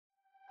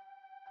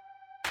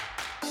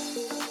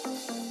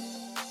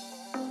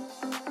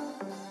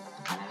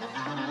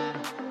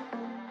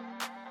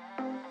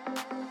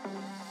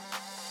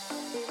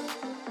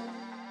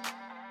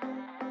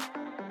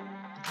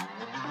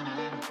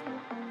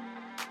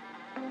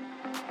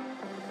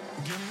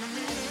Welcome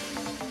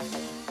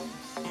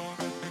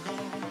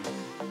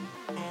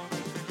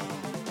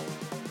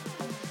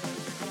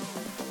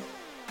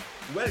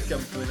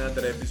to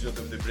another episode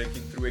of the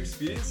Breaking Through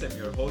Experience. I'm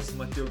your host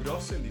Matteo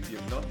Grosso, and if you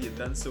have not yet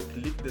done so,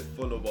 click that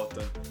follow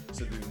button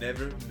so that you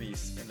never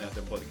miss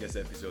another podcast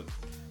episode.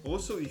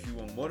 Also, if you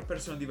want more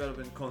personal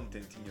development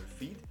content in your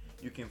feed,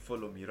 you can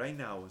follow me right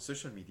now on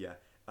social media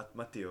at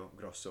Matteo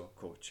Grosso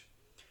Coach.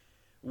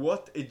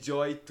 What a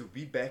joy to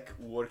be back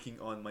working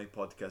on my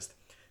podcast.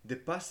 The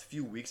past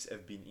few weeks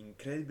have been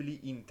incredibly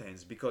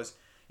intense because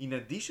in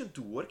addition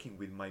to working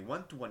with my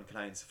one-to-one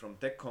clients from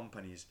tech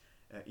companies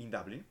in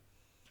Dublin,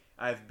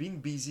 I've been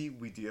busy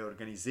with the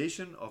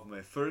organization of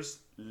my first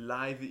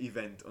live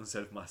event on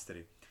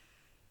self-mastery.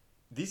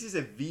 This is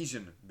a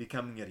vision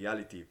becoming a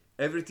reality.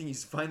 Everything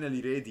is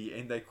finally ready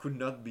and I could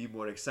not be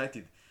more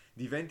excited.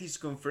 The event is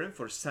confirmed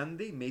for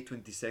Sunday, May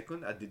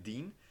 22nd at the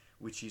Dean,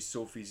 which is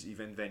Sophie's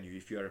event venue.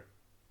 If you are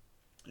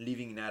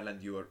living in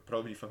Ireland, you are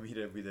probably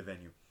familiar with the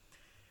venue.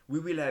 We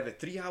will have a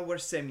 3-hour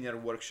seminar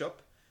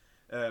workshop,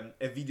 a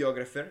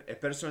videographer, a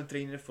personal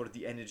trainer for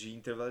the energy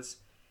intervals,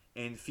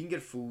 and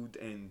finger food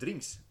and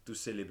drinks to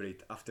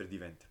celebrate after the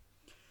event.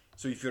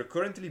 So if you're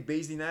currently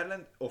based in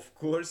Ireland, of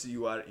course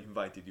you are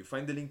invited. You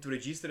find the link to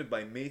register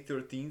by May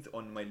 13th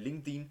on my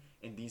LinkedIn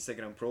and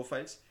Instagram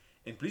profiles,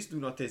 and please do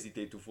not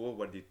hesitate to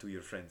forward it to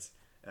your friends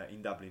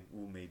in Dublin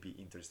who may be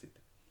interested.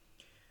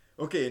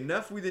 Okay,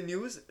 enough with the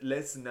news.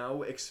 Let's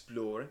now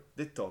explore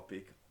the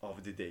topic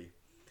of the day,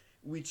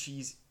 which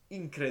is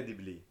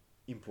incredibly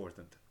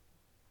important.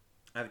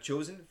 I've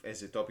chosen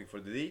as a topic for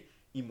the day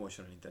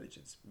emotional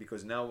intelligence,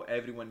 because now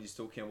everyone is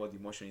talking about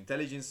emotional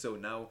intelligence. So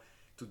now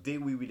today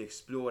we will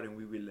explore and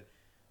we will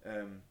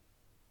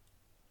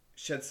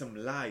shed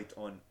some light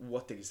on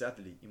what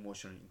exactly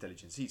emotional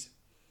intelligence is.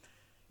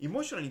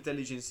 Emotional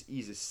intelligence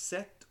is a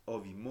set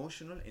of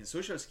emotional and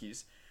social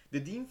skills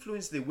that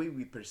influence the way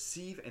we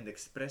perceive and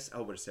express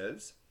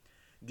ourselves,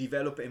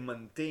 develop and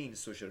maintain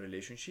social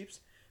relationships,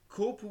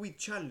 cope with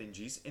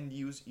challenges, and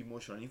use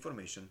emotional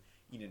information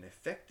in an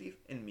effective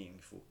and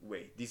meaningful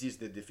way. This is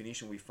the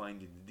definition we find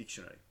in the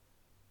dictionary.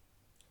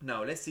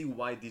 Now, let's see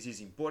why this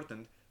is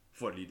important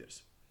for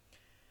leaders.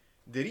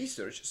 The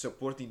research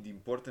supporting the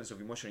importance of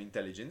emotional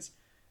intelligence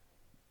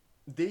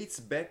dates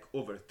back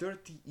over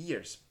 30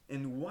 years,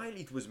 and while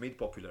it was made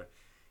popular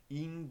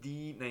in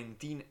the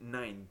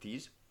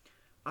 1990s,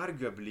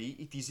 arguably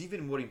it is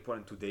even more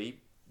important today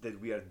that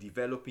we are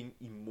developing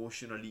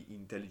emotionally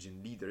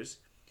intelligent leaders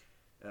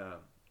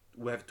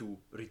who have to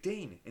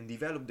retain and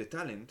develop the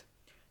talent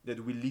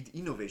that will lead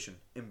innovation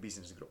and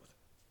business growth.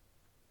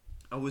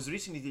 I was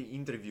recently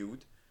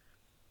interviewed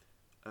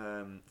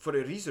for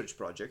a research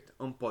project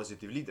on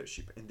positive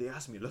leadership, and they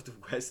asked me a lot of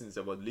questions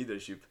about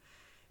leadership.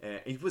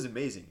 It was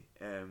amazing.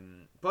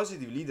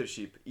 Positive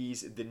leadership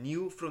is the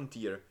new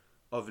frontier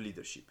of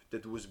leadership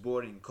that was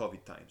born in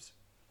COVID times.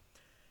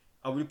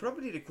 I will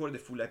probably record a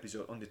full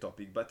episode on the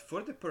topic, but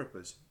for the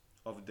purpose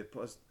of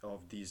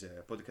this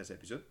podcast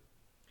episode,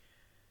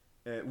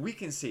 we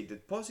can say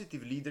that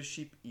positive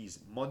leadership is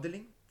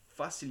modeling,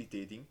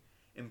 facilitating,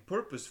 and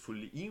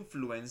purposefully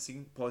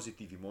influencing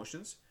positive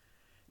emotions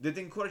that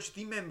encourage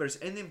team members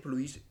and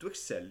employees to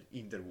excel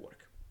in their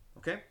work.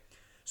 Okay?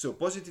 So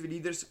positive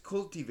leaders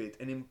cultivate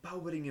an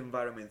empowering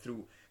environment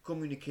through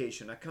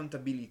communication,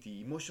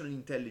 accountability, emotional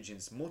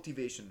intelligence,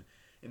 motivation,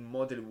 and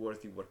model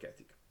worthy work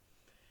ethic.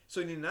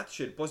 So in a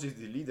nutshell,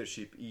 positive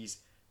leadership is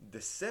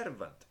the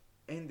servant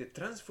and the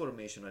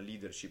transformational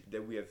leadership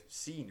that we have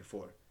seen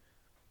for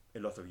a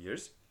lot of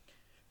years,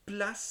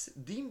 plus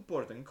the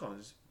important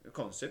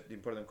concept, the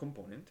important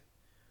component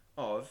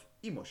of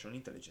emotional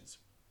intelligence.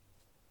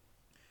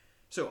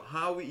 So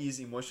how is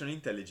emotional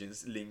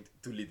intelligence linked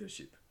to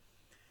leadership?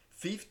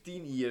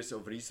 15 years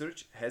of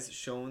research has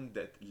shown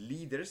that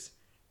leaders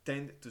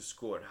tend to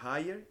score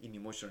higher in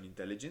emotional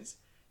intelligence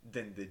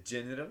than the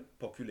general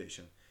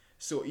population.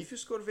 So if you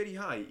score very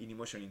high in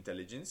emotional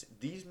intelligence,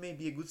 this may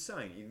be a good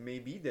sign. It may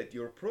be that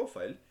your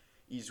profile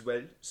is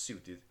well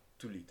suited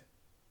to lead.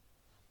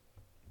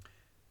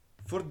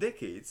 For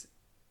decades,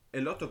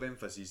 a lot of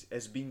emphasis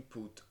has been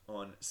put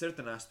on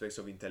certain aspects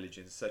of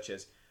intelligence, such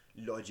as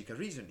logical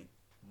reasoning,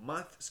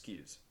 math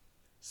skills,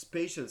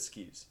 spatial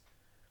skills,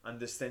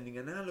 understanding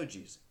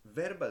analogies,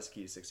 verbal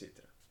skills, etc.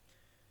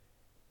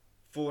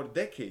 For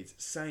decades,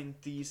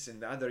 scientists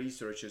and other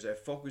researchers have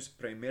focused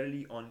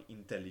primarily on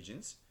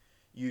intelligence,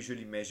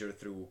 usually measured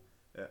through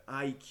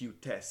IQ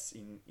tests,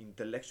 in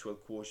intellectual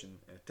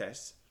quotient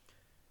tests,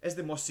 as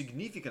the most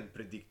significant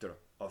predictor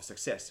of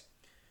success.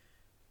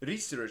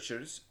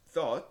 Researchers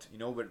thought,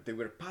 they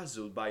were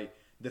puzzled by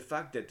the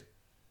fact that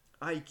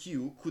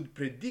IQ could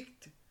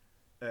predict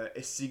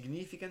a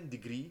significant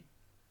degree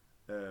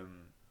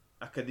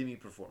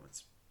academic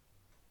performance,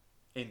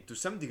 and to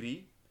some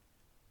degree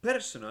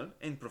personal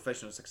and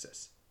professional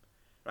success,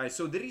 right?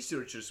 So the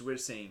researchers were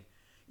saying,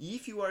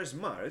 if you are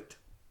smart,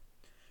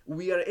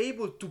 we are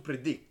able to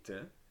predict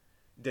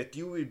that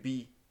you will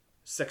be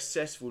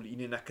successful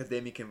in an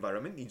academic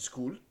environment, in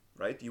school,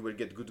 right? You will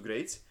get good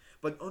grades.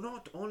 But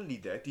not only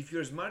that, if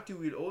you're smart, you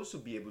will also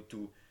be able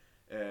to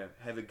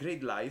have a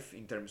great life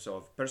in terms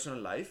of personal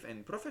life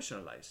and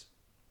professional lives.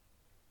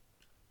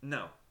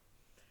 Now,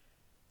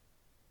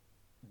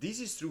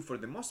 this is true for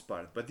the most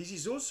part, but this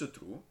is also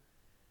true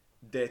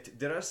that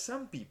there are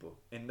some people,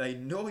 and I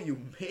know you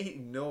may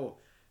know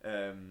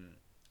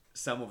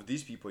some of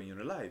these people in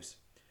your lives.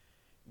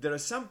 There are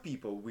some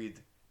people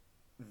with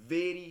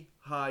very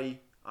high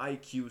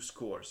IQ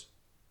scores,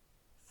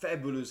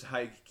 fabulous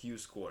high IQ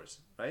scores,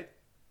 right?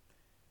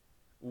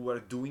 Who are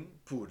doing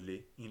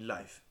poorly in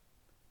life.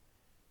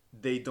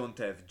 They don't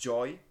have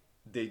joy,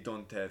 they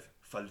don't have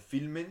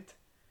fulfillment.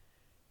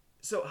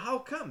 So how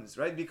comes,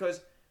 right?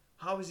 Because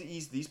how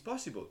is this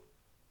possible?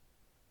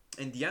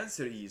 And the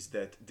answer is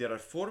that there are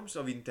forms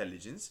of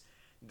intelligence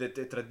that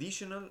a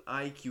traditional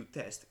IQ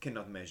test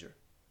cannot measure.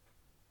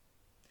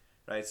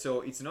 Right?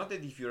 So it's not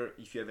that if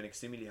you have an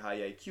extremely high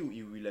IQ,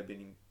 you will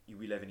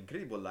have an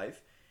incredible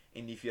life,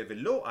 and if you have a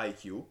low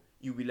IQ,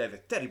 you will have a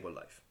terrible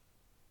life.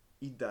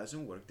 It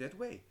doesn't work that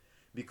way,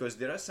 because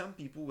there are some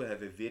people who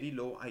have a very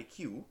low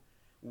IQ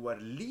who are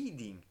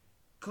leading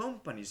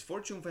companies,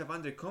 Fortune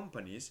 500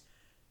 companies,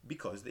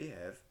 because they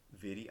have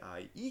very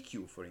high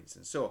EQ, for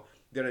instance. So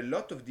there are a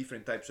lot of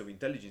different types of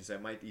intelligence. I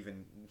might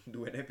even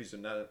do an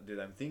episode now that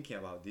I'm thinking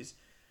about this.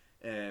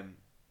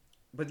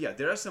 But yeah,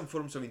 there are some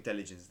forms of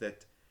intelligence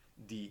that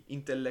the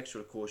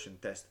intellectual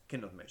quotient test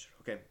cannot measure.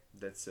 Okay,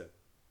 that's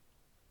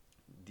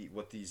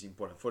what is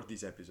important for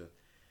this episode.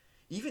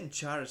 Even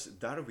Charles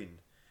Darwin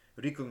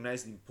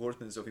recognized the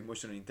importance of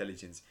emotional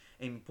intelligence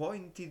and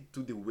pointed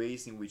to the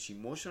ways in which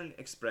emotional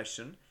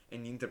expression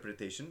and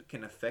interpretation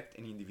can affect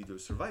an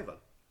individual's survival.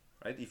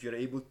 Right? If you're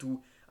able to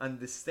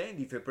understand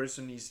if a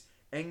person is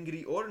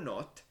angry or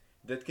not,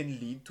 that can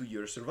lead to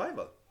your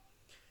survival.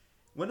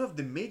 One of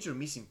the major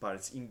missing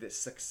parts in the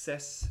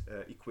success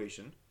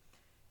equation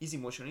is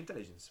emotional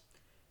intelligence,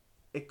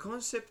 a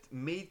concept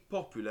made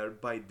popular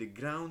by the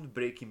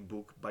groundbreaking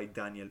book by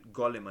Daniel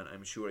Goleman.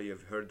 I'm sure you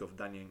have heard of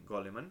Daniel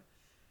Goleman,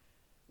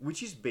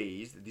 which is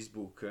based, this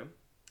book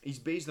is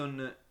based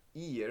on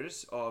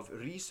years of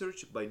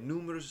research by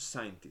numerous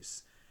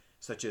scientists,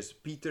 such as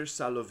Peter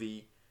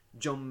Salovey,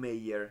 John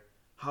Mayer,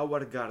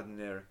 Howard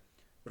Gardner,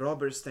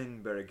 Robert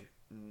Sternberg,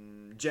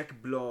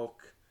 Jack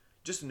Block,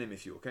 just to name a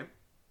few, okay?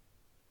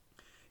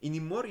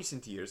 In more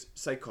recent years,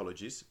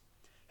 psychologists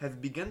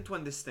have begun to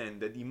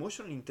understand that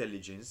emotional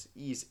intelligence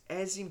is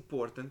as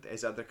important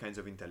as other kinds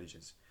of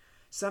intelligence.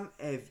 Some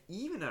have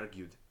even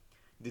argued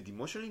that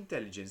emotional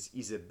intelligence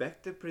is a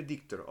better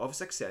predictor of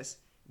success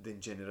than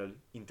general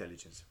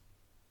intelligence.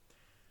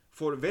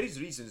 For various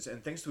reasons,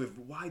 and thanks to a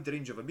wide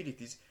range of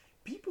abilities,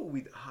 people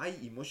with high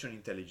emotional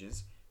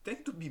intelligence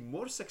tend to be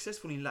more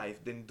successful in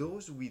life than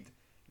those with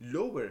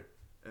lower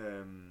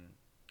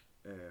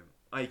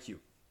IQ.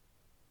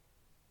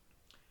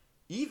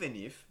 Even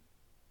if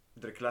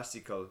their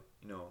classical,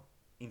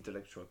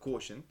 intellectual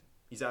quotient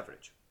is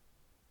average.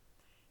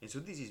 And so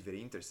this is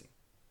very interesting.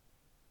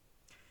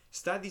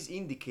 Studies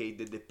indicate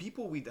that the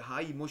people with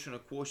high emotional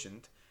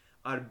quotient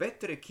are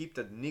better equipped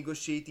at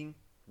negotiating,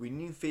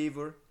 winning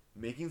favor,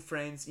 making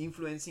friends,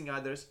 influencing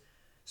others.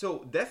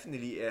 So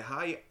definitely a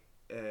high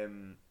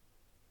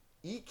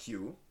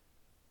EQ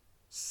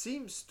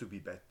seems to be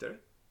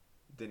better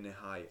than a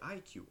high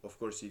IQ. Of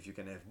course, if you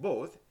can have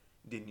both,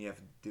 then you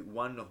have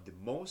one of the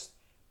most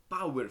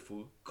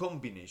powerful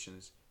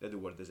combinations that the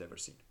world has ever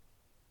seen.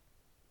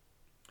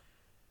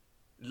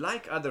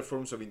 Like other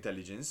forms of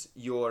intelligence,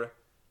 your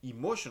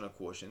emotional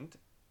quotient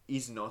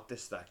is not a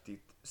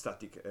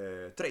static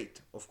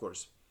trait, of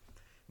course.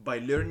 By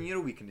learning your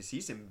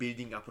weaknesses and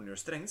building upon your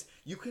strengths,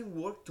 you can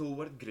work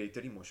toward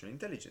greater emotional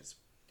intelligence.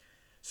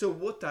 So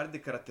what are the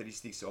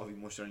characteristics of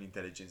emotional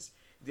intelligence?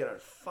 There are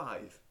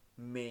 5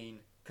 main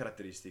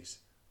characteristics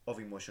of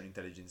emotional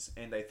intelligence,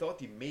 and I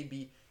thought it may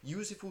be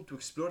useful to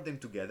explore them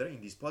together in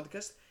this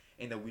podcast,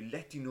 and I will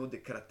let you know the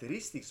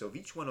characteristics of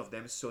each one of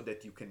them so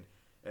that you can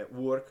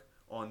work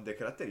on the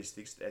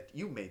characteristics that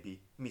you may be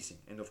missing,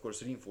 and of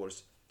course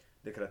reinforce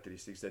the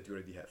characteristics that you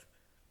already have.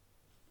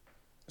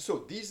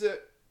 So this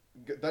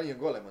Daniel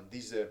Goleman,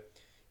 this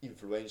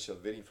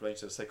very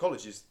influential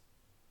psychologist,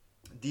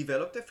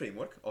 developed a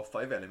framework of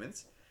 5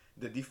 elements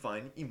that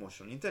define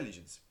emotional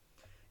intelligence.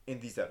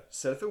 And these are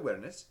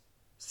self-awareness,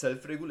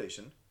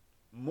 self-regulation,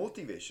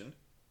 motivation,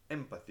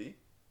 empathy,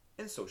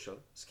 and social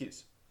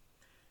skills.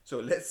 So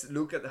let's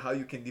look at how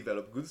you can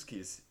develop good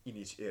skills in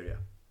each area.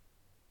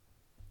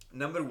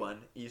 Number 1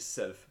 is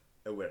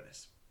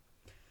self-awareness.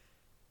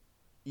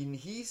 In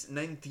his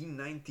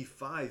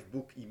 1995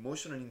 book,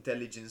 Emotional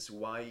Intelligence,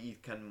 Why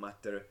It Can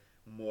Matter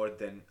More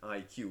Than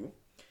IQ,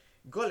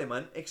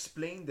 Goleman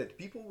explained that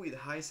people with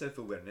high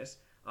self-awareness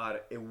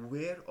are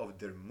aware of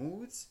their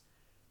moods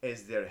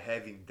as they're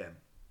having them.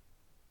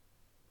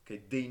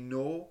 Okay, they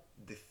know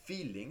the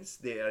feelings,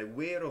 they are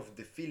aware of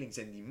the feelings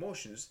and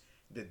emotions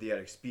that they are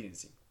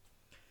experiencing.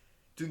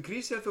 To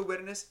increase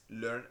self-awareness,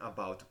 learn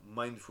about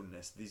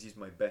mindfulness. This is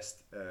my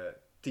best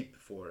tip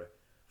for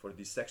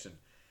this section.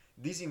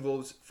 This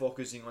involves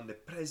focusing on the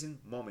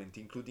present moment,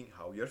 including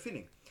how you're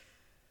feeling.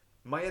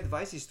 My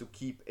advice is to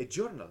keep a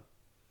journal.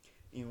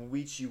 in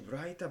which you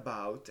write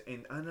about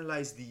and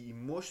analyze the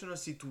emotional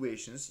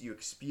situations you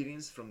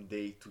experience from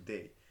day to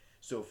day.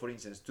 So, for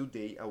instance,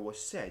 today I was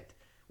sad.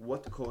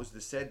 What caused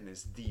the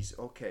sadness? This.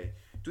 Okay.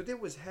 Today I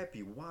was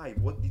happy. Why?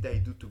 What did I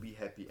do to be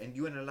happy? And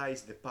you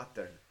analyze the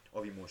pattern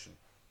of emotion.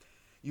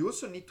 You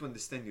also need to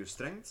understand your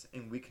strengths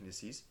and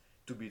weaknesses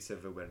to build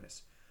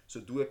self-awareness. So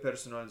do a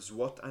personal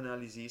SWOT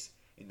analysis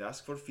and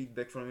ask for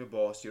feedback from your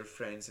boss, your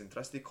friends, and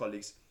trusted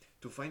colleagues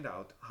to find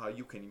out how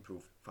you can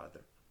improve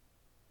further.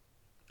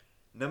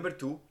 Number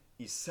 2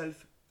 is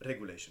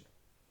self-regulation.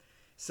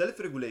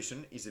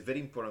 Self-regulation is a very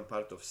important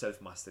part of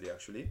self-mastery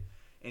actually,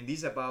 and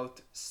is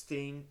about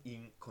staying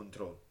in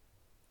control.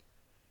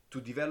 To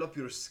develop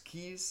your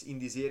skills in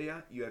this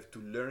area, you have to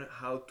learn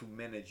how to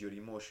manage your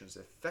emotions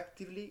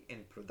effectively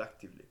and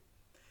productively.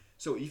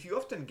 So if you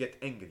often get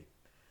angry,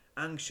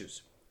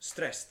 anxious,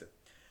 stressed,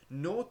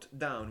 note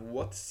down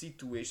what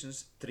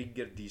situations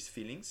trigger these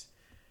feelings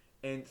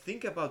and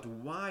think about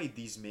why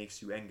this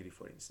makes you angry,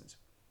 for instance.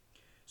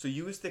 So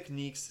use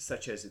techniques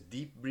such as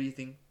deep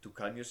breathing to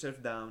calm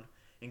yourself down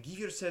and give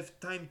yourself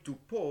time to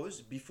pause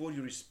before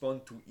you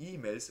respond to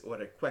emails or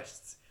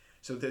requests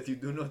so that you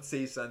do not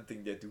say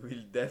something that you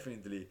will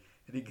definitely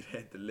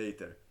regret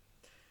later.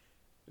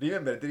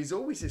 Remember, there is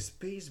always a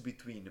space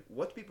between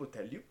what people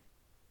tell you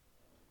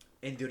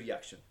and the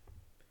reaction.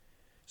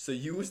 So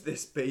use the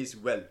space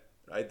well,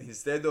 right?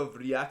 Instead of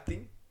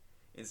reacting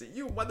and say,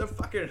 you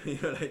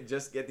motherfucker, you're like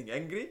just getting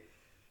angry,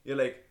 you're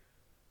like,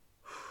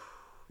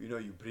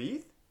 you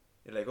breathe.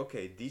 You're like,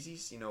 okay, this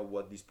is,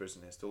 what this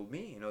person has told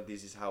me.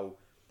 This is how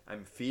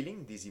I'm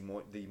feeling,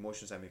 the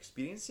emotions I'm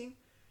experiencing.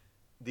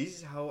 This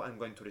is how I'm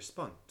going to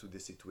respond to the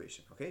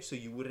situation, okay? So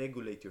you will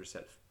regulate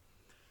yourself.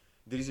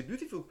 There is a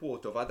beautiful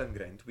quote of Adam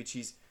Grant, which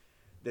is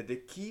that the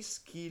key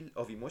skill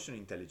of emotional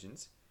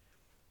intelligence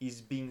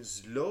is being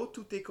slow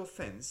to take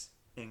offense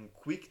and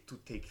quick to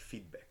take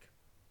feedback.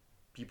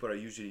 People are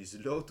usually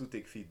slow to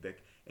take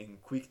feedback and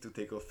quick to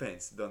take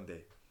offense, don't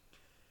they?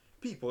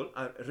 People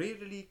are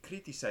rarely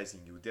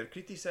criticizing you. They're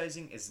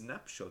criticizing a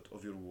snapshot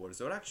of your words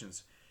or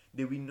actions.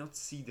 They will not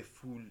see the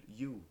full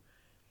you.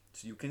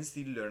 So you can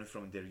still learn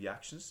from their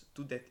reactions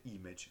to that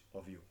image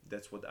of you.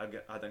 That's what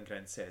Adam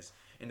Grant says.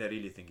 And I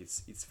really think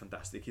it's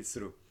fantastic. It's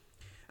true.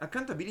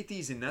 Accountability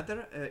is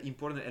another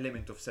important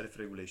element of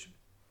self-regulation.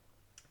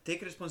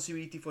 Take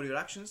responsibility for your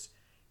actions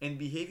and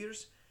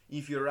behaviors.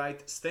 If you're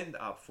right, stand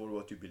up for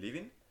what you believe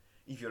in.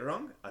 If you're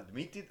wrong,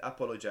 admit it,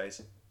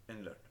 apologize,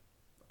 and learn.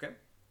 Okay?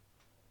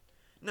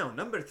 Now,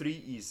 number 3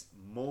 is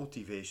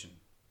motivation.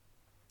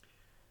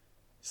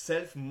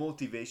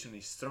 Self-motivation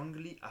is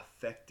strongly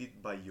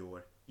affected by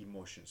your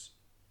emotions.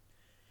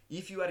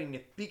 If you are in a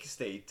peak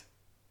state,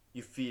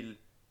 you feel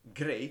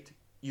great,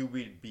 you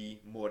will be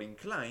more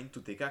inclined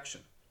to take action.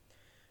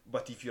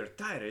 But if you're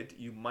tired,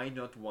 you might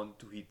not want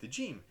to hit the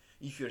gym.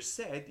 If you're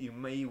sad, you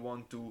may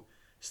want to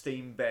stay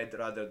in bed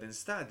rather than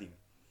studying.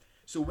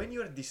 So when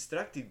you are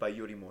distracted by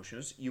your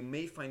emotions, you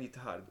may find it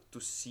hard to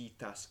see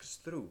tasks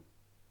through.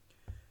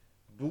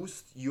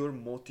 Boost your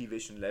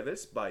motivation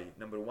levels by,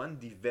 number 1,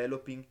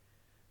 developing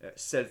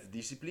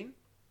self-discipline,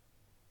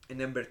 and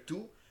number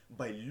 2,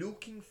 by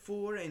looking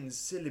for and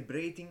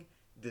celebrating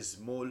the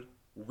small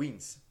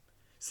wins.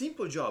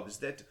 Simple jobs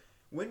that,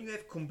 when you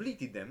have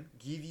completed them,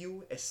 give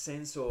you a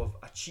sense of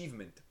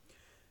achievement.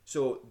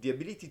 So the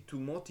ability to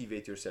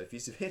motivate yourself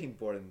is a very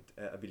important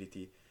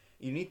ability.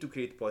 You need to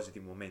create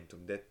positive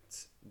momentum.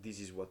 This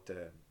is what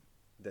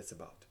that's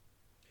about.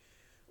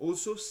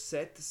 Also,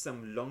 set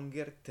some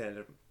longer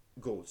term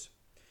goals.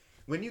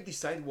 When you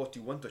decide what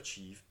you want to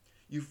achieve,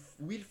 you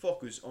will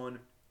focus on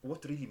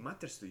what really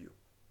matters to you.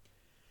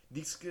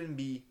 This can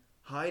be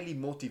highly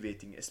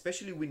motivating,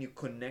 especially when you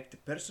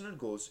connect personal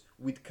goals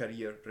with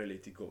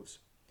career-related goals.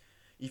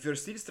 If you're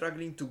still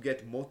struggling to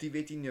get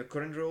motivated in your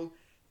current role,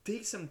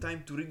 take some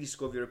time to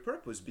rediscover your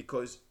purpose,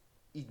 because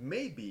it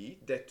may be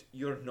that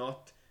you're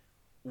not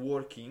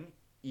working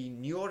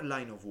in your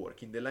line of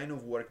work, in the line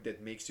of work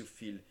that makes you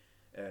feel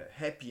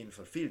happy and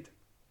fulfilled.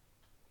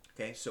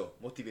 Okay, so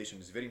motivation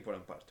is a very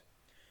important part.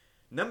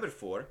 Number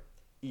 4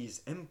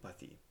 is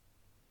empathy.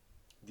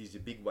 This is a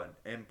big one.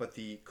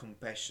 Empathy,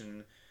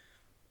 compassion.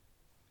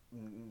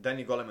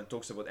 Danny Goleman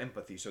talks about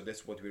empathy, so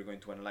that's what we're going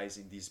to analyze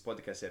in this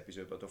podcast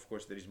episode, but of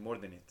course there is more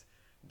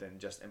than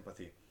just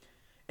empathy.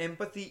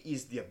 Empathy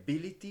is the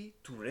ability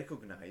to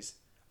recognize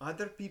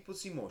other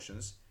people's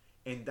emotions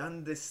and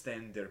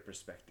understand their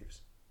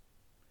perspectives.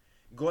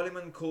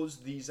 Goleman calls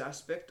this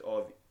aspect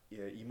of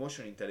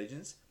emotional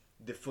intelligence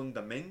the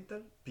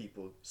fundamental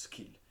people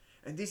skill.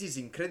 And this is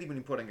incredibly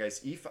important,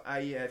 guys. If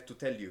I have to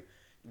tell you,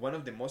 one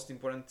of the most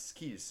important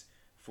skills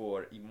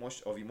for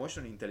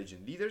emotional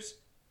intelligent leaders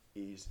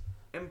is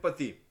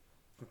empathy.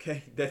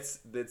 Okay, there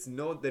is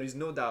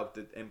no doubt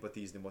that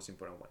empathy is the most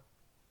important one.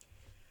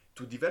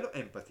 To develop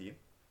empathy,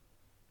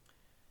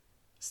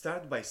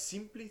 start by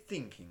simply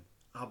thinking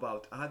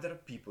about other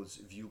people's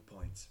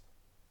viewpoints.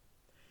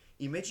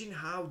 Imagine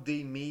how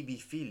they may be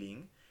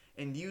feeling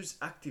and use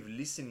active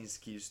listening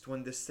skills to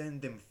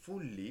understand them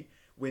fully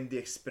when they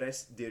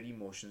express their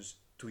emotions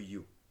to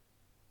you.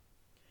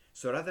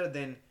 So rather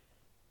than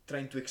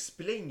trying to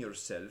explain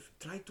yourself,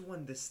 try to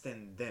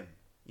understand them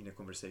in a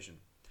conversation.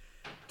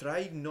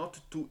 Try not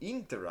to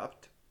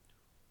interrupt.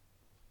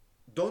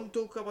 Don't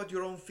talk about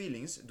your own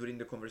feelings during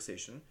the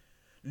conversation.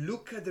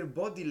 Look at their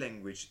body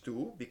language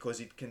too, because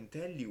it can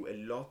tell you a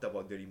lot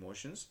about their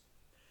emotions.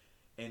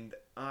 And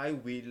I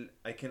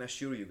can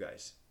assure you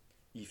guys,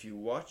 if you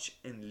watch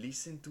and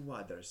listen to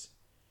others,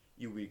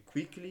 you will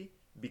quickly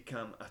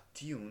become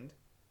attuned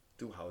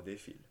to how they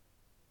feel.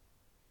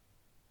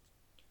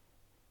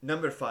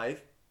 Number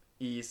 5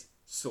 is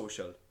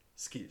social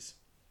skills.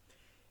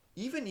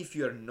 Even if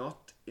you are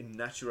not a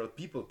natural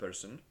people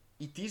person,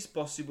 it is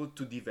possible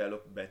to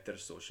develop better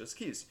social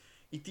skills.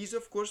 It is,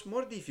 of course,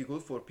 more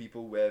difficult for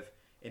people who have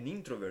an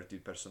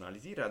introverted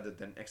personality rather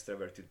than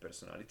extroverted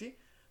personality,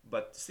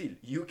 but still,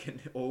 you can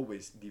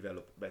always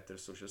develop better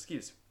social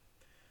skills.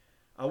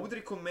 I would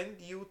recommend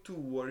you to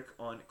work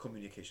on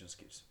communication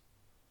skills.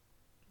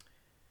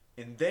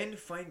 And then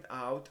find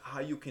out how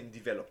you can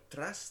develop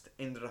trust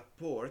and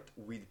rapport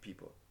with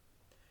people.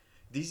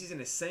 This is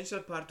an essential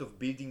part of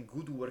building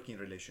good working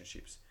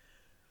relationships.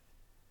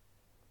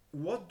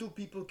 What do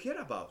people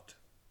care about?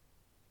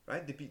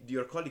 Right?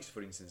 Your colleagues,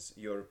 for instance,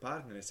 your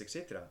partners,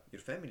 etc.,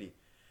 your family.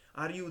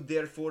 Are you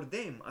there for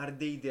them? Are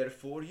they there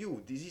for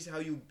you? This is how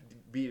you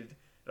build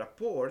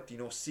rapport,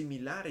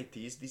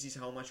 similarities. This is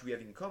how much we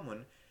have in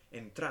common,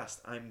 and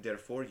trust. I'm there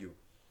for you.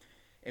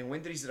 And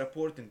when there is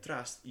rapport and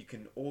trust, you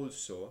can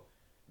also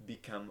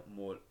become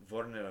more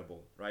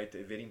vulnerable, right?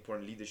 A very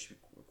important leadership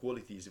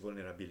quality is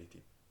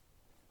vulnerability.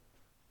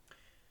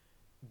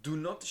 Do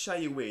not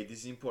shy away, this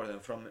is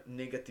important, from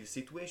negative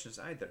situations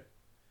either.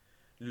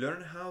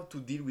 Learn how to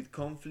deal with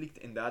conflict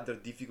and other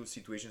difficult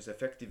situations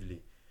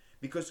effectively.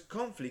 Because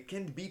conflict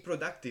can be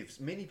productive.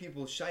 Many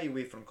people shy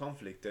away from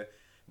conflict,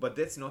 but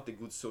that's not a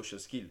good social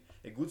skill.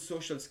 A good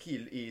social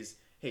skill is,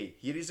 hey,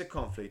 here is a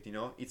conflict,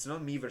 it's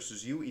not me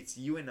versus you, it's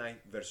you and I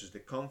versus the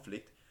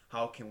conflict.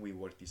 How can we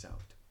work this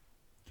out?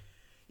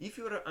 If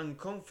you are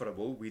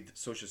uncomfortable with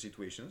social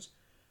situations,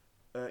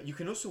 you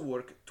can also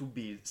work to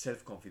build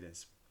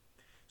self-confidence.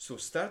 So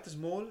start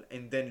small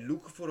and then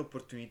look for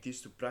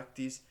opportunities to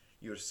practice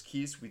your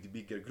skills with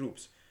bigger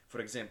groups. For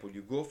example,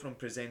 you go from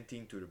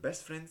presenting to your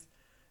best friends,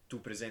 to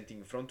presenting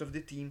in front of the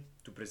team,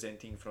 to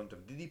presenting in front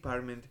of the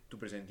department, to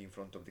presenting in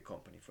front of the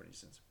company, for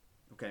instance.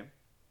 Okay?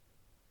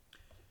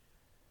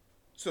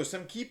 So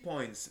some key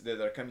points that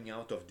are coming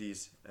out of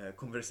this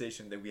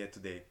conversation that we had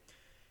today.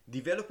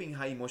 Developing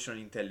high emotional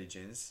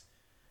intelligence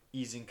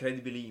is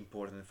incredibly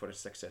important for a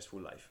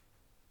successful life.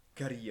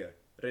 Career,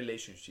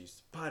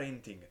 relationships,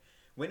 parenting.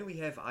 When we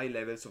have high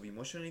levels of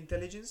emotional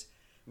intelligence,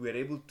 we are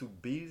able to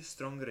build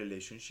strong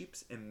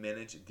relationships and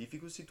manage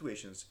difficult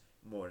situations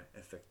more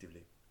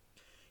effectively.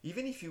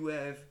 Even if you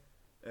have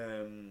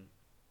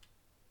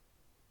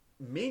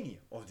many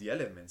of the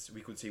elements,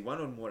 we could say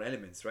one or more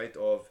elements, right,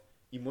 of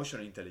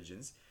emotional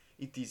intelligence,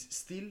 it is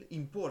still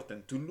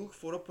important to look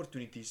for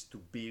opportunities to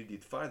build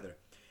it further.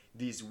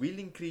 This will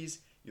increase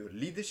your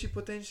leadership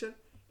potential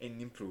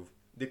and improve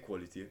the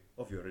quality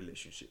of your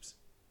relationships.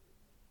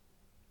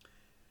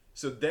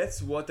 So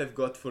that's what I've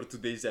got for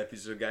today's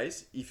episode,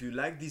 guys. If you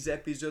like this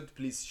episode,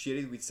 please share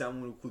it with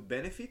someone who could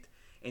benefit.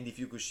 And if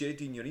you could share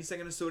it in your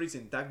Instagram stories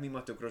and tag me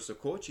Matteo Grosso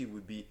Coach, it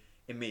would be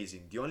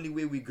amazing. The only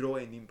way we grow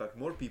and impact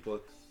more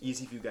people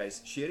is if you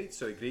guys share it.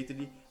 So I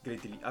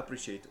greatly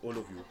appreciate all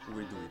of you who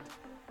will do it.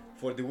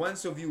 For the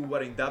ones of you who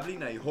are in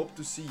Dublin, I hope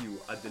to see you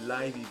at the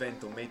live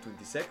event on May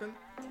 22nd.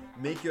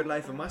 Make your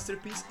life a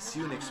masterpiece. See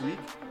you next week.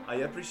 I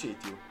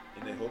appreciate you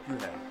and I hope you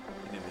have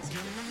an amazing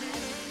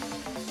day.